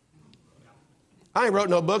talking about. I ain't wrote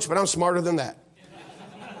no books, but I'm smarter than that.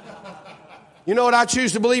 You know what I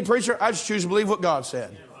choose to believe, preacher? I just choose to believe what God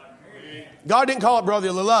said. God didn't call it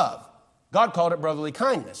brotherly love. God called it brotherly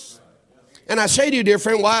kindness. And I say to you, dear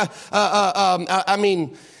friend, why?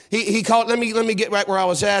 He called. Let me get right where I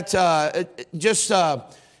was at.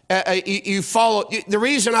 You follow. The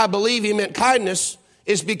reason I believe he meant kindness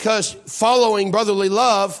is because following brotherly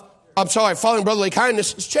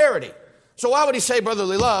kindness is charity. So why would he say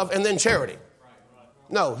brotherly love and then charity?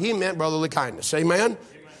 No, he meant brotherly kindness. Amen.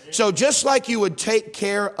 So just like you would take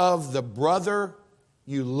care of the brother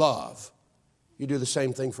you love, you do the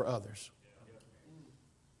same thing for others.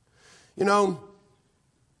 You know,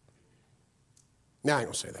 now I ain't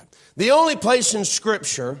going to say that. The only place in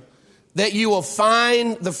Scripture that you will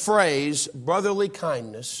find the phrase brotherly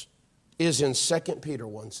kindness is in 2 Peter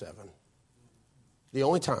 1:7. The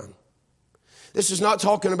only time. This is not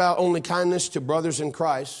talking about only kindness to brothers in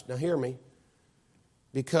Christ. Now hear me.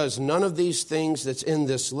 Because none of these things that's in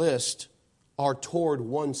this list are toward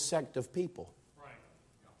one sect of people.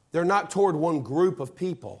 They're not toward one group of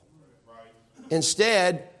people.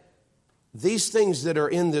 Instead, these things that are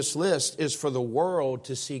in this list is for the world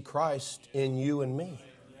to see Christ in you and me.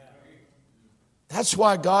 That's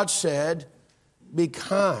why God said, be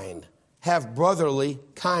kind, have brotherly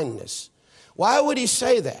kindness. Why would he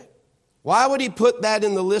say that? Why would he put that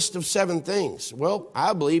in the list of 7 things? Well,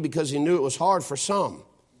 I believe because he knew it was hard for some.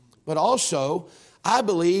 But also, I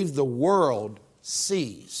believe the world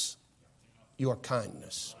sees your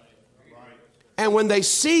kindness. And when they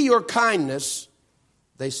see your kindness,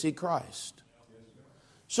 they see Christ.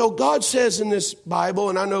 So God says in this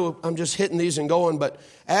Bible, and I know I'm just hitting these and going, but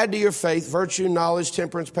add to your faith virtue, knowledge,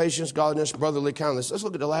 temperance, patience, godliness, brotherly kindness. Let's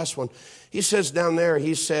look at the last one. He says down there,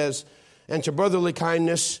 he says, and to brotherly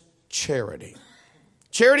kindness, charity.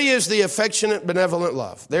 Charity is the affectionate, benevolent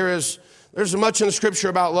love. There's much in the Scripture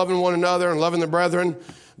about loving one another and loving the brethren,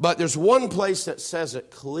 but there's one place that says it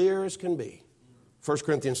clear as can be. 1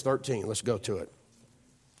 Corinthians 13. Let's go to it.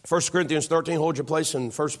 1 Corinthians 13, hold your place in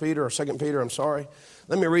 1 Peter or 2 Peter, I'm sorry.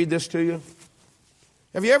 Let me read this to you.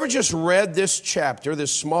 Have you ever just read this chapter,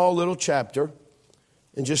 this small little chapter,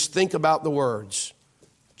 and just think about the words?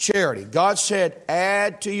 Charity. God said,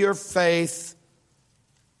 add to your faith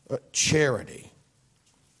charity.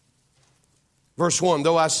 Verse 1,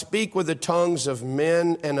 though I speak with the tongues of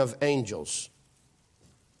men and of angels.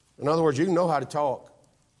 In other words, you know how to talk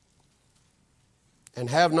and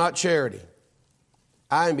have not charity.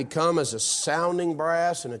 I am become as a sounding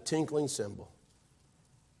brass and a tinkling cymbal.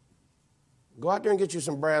 Go out there and get you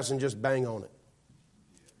some brass and just bang on it.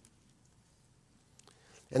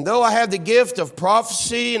 And though I have the gift of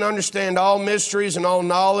prophecy and understand all mysteries and all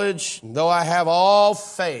knowledge, and though I have all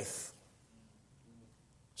faith,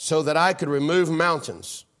 so that I could remove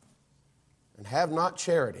mountains, and have not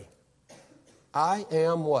charity, I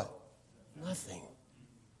am what? Nothing.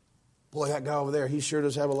 Boy, that guy over there, he sure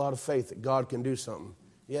does have a lot of faith that God can do something.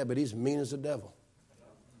 Yeah, but he's mean as the devil.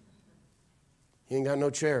 He ain't got no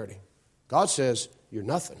charity. God says, you're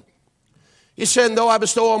nothing. He said, though I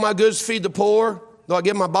bestow all my goods to feed the poor, though I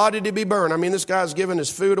give my body to be burned. I mean, this guy's giving his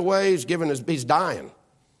food away. He's dying.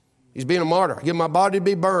 He's being a martyr. I give my body to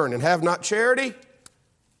be burned and have not charity,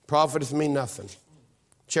 profiteth me nothing.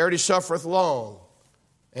 Charity suffereth long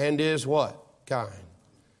and is what? Kind.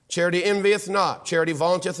 Charity envieth not. Charity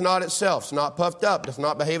vaunteth not itself. Is not puffed up. Doth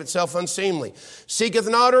not behave itself unseemly. Seeketh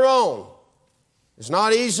not her own. Is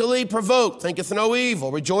not easily provoked. Thinketh no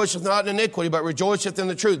evil. Rejoiceth not in iniquity, but rejoiceth in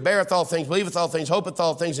the truth. Beareth all things. Believeth all things. Hopeth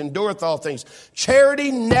all things. Endureth all things.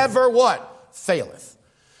 Charity never what? Faileth.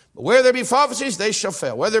 But where there be prophecies, they shall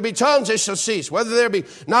fail. Whether there be tongues, they shall cease. Whether there be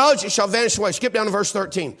knowledge, it shall vanish away. Skip down to verse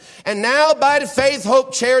 13. And now by the faith,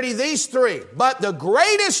 hope, charity, these three. But the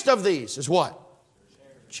greatest of these is what?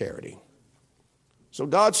 Charity. So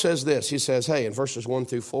God says this. He says, hey, in verses 1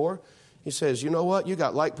 through 4, he says, you know what? You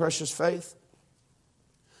got like precious faith.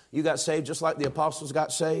 You got saved just like the apostles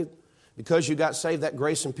got saved. Because you got saved, that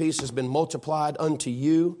grace and peace has been multiplied unto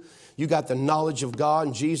you. You got the knowledge of God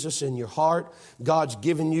and Jesus in your heart. God's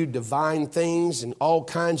given you divine things and all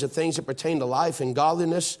kinds of things that pertain to life and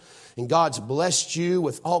godliness. And God's blessed you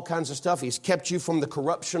with all kinds of stuff. He's kept you from the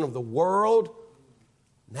corruption of the world.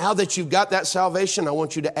 Now that you've got that salvation, I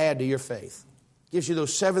want you to add to your faith. Gives you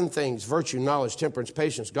those 7 things: virtue, knowledge, temperance,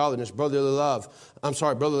 patience, godliness,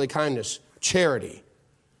 brotherly kindness, charity.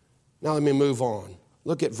 Now let me move on.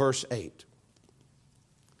 Look at verse 8.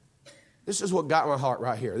 This is what got my heart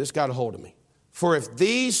right here. This got a hold of me. For if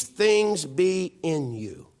these things be in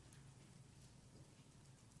you,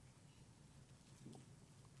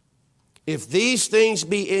 if these things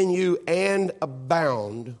be in you and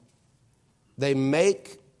abound, they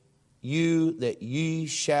make you that ye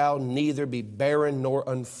shall neither be barren nor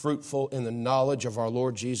unfruitful in the knowledge of our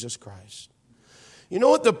Lord Jesus Christ. You know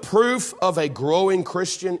what the proof of a growing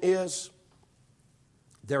Christian is?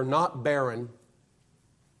 They're not barren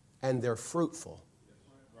and they're fruitful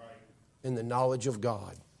in the knowledge of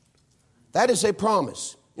God. That is a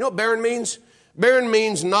promise. You know what barren means? Barren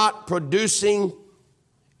means not producing.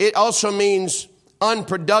 It also means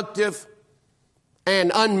unproductive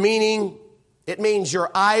and unmeaning. It means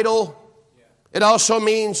you're idle. It also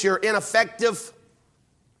means you're ineffective.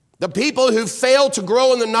 The people who fail to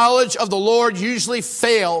grow in the knowledge of the Lord usually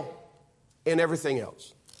fail in everything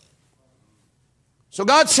else. So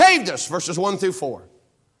God saved us, verses 1 through 4.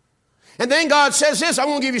 And then God says this, I'm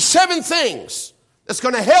going to give you 7 things that's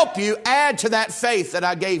going to help you add to that faith that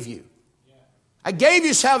I gave you. I gave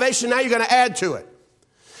you salvation, now you're going to add to it.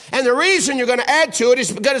 And the reason you're going to add to it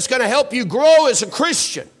is because it's going to help you grow as a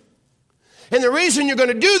Christian. And the reason you're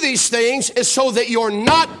going to do these things is so that you're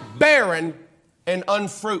not barren and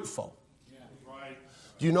unfruitful. Yeah, right.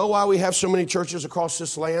 Do you know why we have so many churches across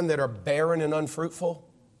this land that are barren and unfruitful?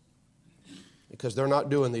 Because they're not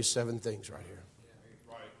doing these 7 things right here.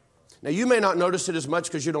 Yeah, right. Now, you may not notice it as much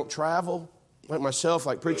because you don't travel like myself,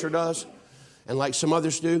 like Preacher does, and like some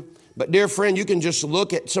others do. But dear friend, you can just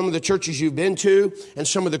look at some of the churches you've been to and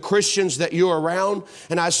some of the Christians that you're around.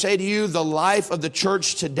 And I say to you, the life of the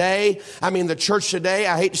church today, I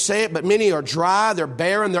hate to say it, but many are dry, they're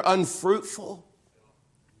barren, they're unfruitful.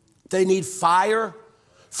 They need fire.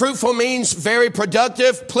 Fruitful means very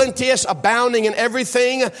productive, plenteous, abounding in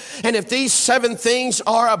everything. And if these 7 things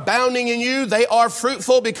are abounding in you, they are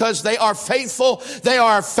fruitful because they are faithful. They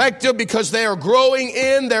are effective because they are growing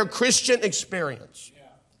in their Christian experience.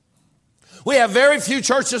 We have very few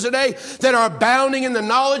churches today that are abounding in the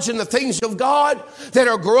knowledge and the things of God, that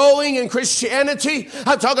are growing in Christianity.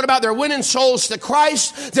 I'm talking about they're winning souls to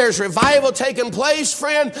Christ. There's revival taking place,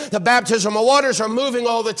 friend. The baptism of waters are moving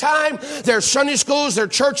all the time. Their Sunday schools, their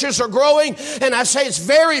churches are growing. And I say it's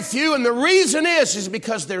very few. And the reason is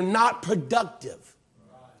because they're not productive.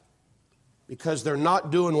 Because they're not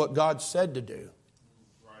doing what God said to do.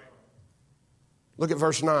 Look at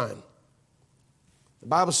verse 9. The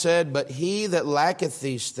Bible said, but he that lacketh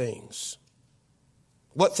these things.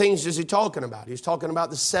 What things is he talking about? He's talking about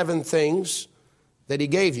the 7 things that he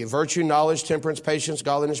gave you. Virtue, knowledge, temperance, patience,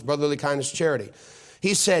 godliness, brotherly kindness, charity.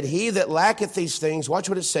 He said, he that lacketh these things, watch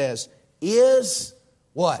what it says, is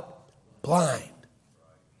what? Blind.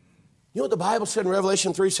 You know what the Bible said in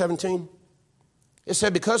Revelation 3:17? It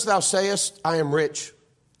said, because thou sayest, I am rich,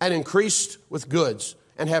 and increased with goods,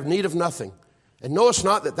 and have need of nothing, and knowest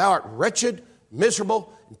not that thou art wretched,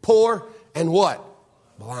 miserable, and poor, and what?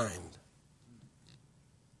 Blind.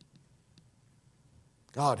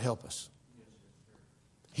 God help us.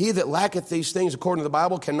 He that lacketh these things, according to the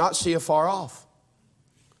Bible, cannot see afar off.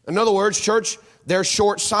 In other words, church, they're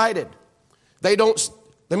short-sighted. They don't,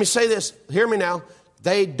 let me say this, hear me now.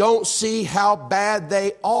 They don't see how bad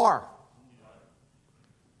they are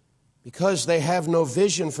because they have no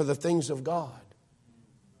vision for the things of God.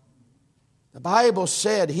 The Bible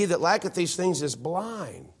said, he that lacketh these things is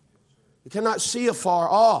blind. He cannot see afar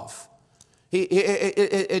off.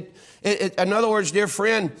 In other words, dear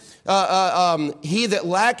friend, he that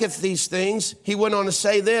lacketh these things, he went on to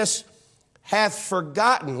say this, hath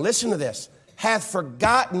forgotten, listen to this, hath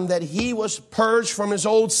forgotten that he was purged from his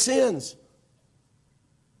old sins.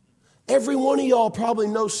 Every one of y'all probably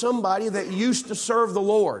know somebody that used to serve the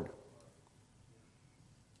Lord.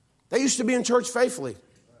 They used to be in church faithfully.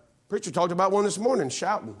 Preacher talked about one this morning,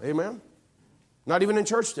 shouting, amen. Not even in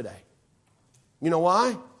church today. You know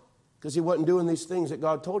why? Because he wasn't doing these things that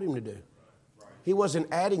God told him to do. He wasn't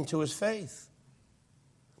adding to his faith.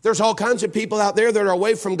 There's all kinds of people out there that are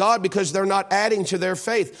away from God because they're not adding to their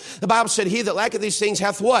faith. The Bible said, he that lacketh these things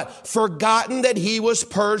hath what? Forgotten that he was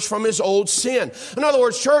purged from his old sin. In other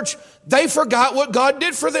words, church, they forgot what God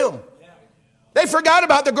did for them. They forgot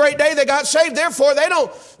about the great day they got saved. Therefore, they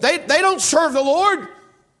don't serve the Lord.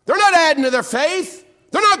 They're not adding to their faith.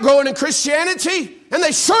 They're not growing in Christianity. And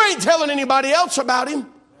they sure ain't telling anybody else about him.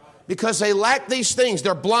 Because they lack these things.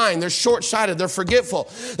 They're blind. They're short-sighted. They're forgetful.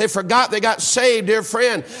 They forgot they got saved, dear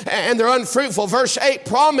friend. And they're unfruitful. Verse 8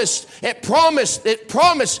 promised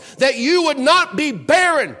that you would not be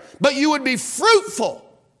barren, but you would be fruitful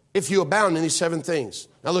if you abound in these 7 things.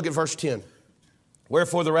 Now look at verse 10.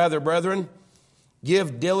 Wherefore the rather, brethren,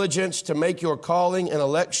 give diligence to make your calling and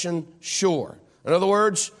election sure. In other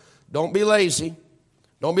words, don't be lazy.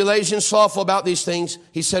 Don't be lazy and slothful about these things.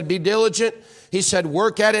 He said, be diligent. He said,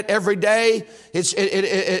 work at it every day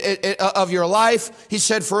of your life. He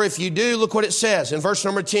said, for if you do, look what it says in verse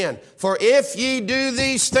number 10. For if ye do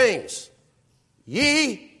these things,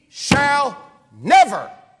 ye shall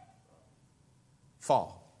never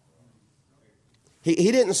fall.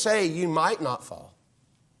 He didn't say you might not fall.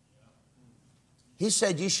 He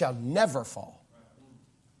said you shall never fall.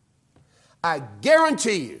 I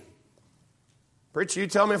guarantee you. Preacher, you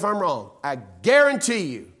tell me if I'm wrong. I guarantee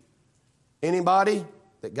you. Anybody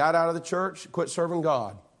that got out of the church, quit serving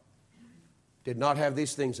God, did not have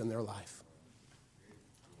these things in their life.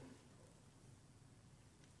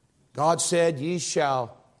 God said, ye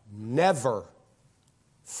shall never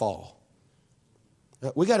fall.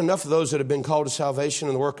 Now, we got enough of those that have been called to salvation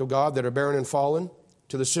in the work of God that are barren and fallen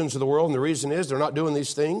to the sins of the world. And the reason is they're not doing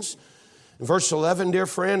these things. In verse 11, dear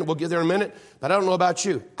friend, we'll get there in a minute, but I don't know about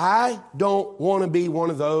you. I don't want to be one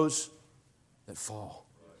of those that fall.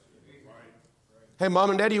 Hey,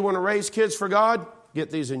 mom and daddy, you want to raise kids for God?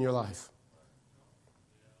 Get these in your life.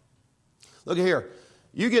 Look at here.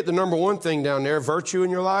 You get the number one thing down there, virtue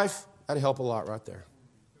in your life, that'd help a lot right there.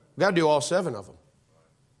 We've got to do all 7 of them.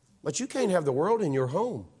 But you can't have the world in your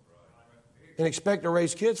home and expect to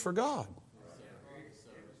raise kids for God.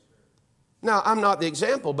 Now, I'm not the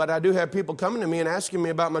example, but I do have people coming to me and asking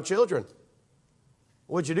me about my children.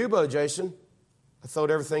 What'd you do, Brother Jason? I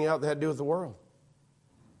throwed everything out that had to do with the world.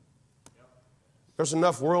 There's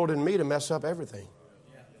enough world in me to mess up everything.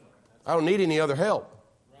 I don't need any other help.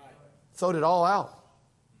 Throwed it all out.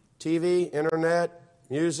 TV, internet,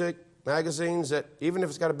 music, magazines, that even if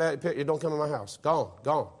it's got a bad picture, it don't come in my house. Gone.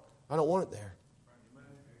 I don't want it there.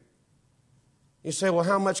 You say, well,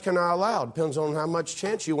 how much can I allow? Depends on how much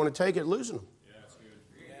chance you want to take at losing them.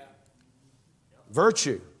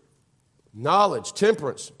 Virtue, knowledge,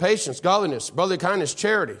 temperance, patience, godliness, brotherly kindness,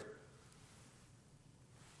 charity.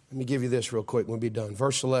 Let me give you this real quick and we'll be done.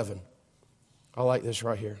 Verse 11. I like this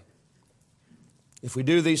right here. If we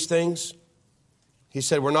do these things, he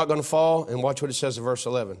said we're not going to fall. And watch what it says in verse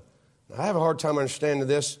 11. Now, I have a hard time understanding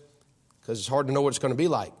this because it's hard to know what it's going to be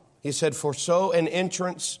like. He said, for so an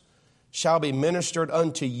entrance shall be ministered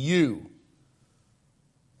unto you.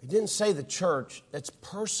 He didn't say the church. That's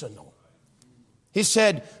personal. He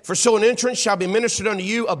said, for so an entrance shall be ministered unto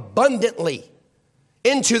you abundantly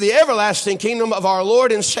into the everlasting kingdom of our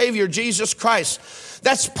Lord and Savior Jesus Christ.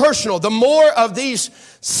 That's personal. The more of these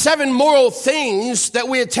 7 moral things that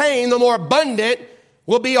we attain, the more abundant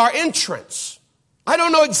will be our entrance. I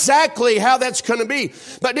don't know exactly how that's going to be.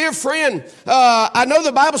 But dear friend, I know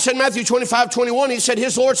the Bible said in Matthew 25:21, he said,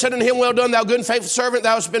 his Lord said unto him, well done, thou good and faithful servant.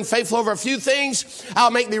 Thou hast been faithful over a few things.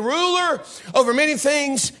 I'll make thee ruler over many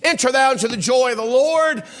things. Enter thou into the joy of the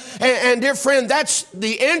Lord. And dear friend, that's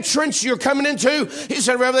the entrance you're coming into. He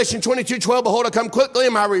said in Revelation 22:12, behold, I come quickly,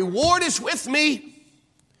 and my reward is with me.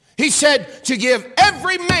 He said to give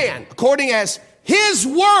every man according as his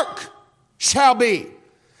work shall be.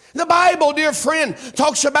 The Bible, dear friend,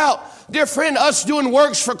 talks about, dear friend, us doing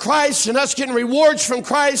works for Christ and us getting rewards from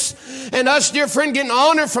Christ and us, dear friend, getting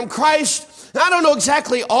honor from Christ. Now, I don't know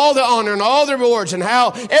exactly all the honor and all the rewards and how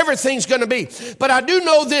everything's going to be. But I do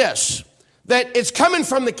know this, that it's coming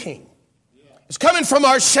from the King. It's coming from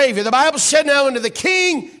our Savior. The Bible said now unto the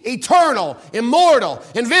King, eternal, immortal,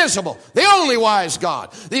 invisible, the only wise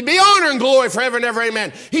God. Thee be honor and glory forever and ever,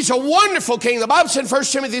 amen. He's a wonderful King. The Bible said in 1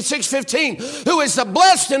 Timothy 6:15, who is the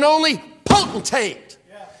blessed and only potentate.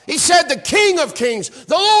 He said the King of kings,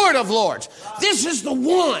 the Lord of lords. This is the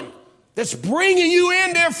one that's bringing you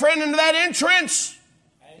in, dear friend, into that entrance.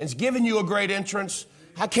 It's giving you a great entrance.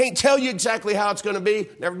 I can't tell you exactly how it's going to be.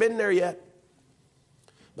 Never been there yet.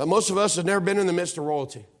 But most of us have never been in the midst of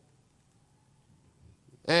royalty.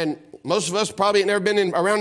 And most of us probably have never been around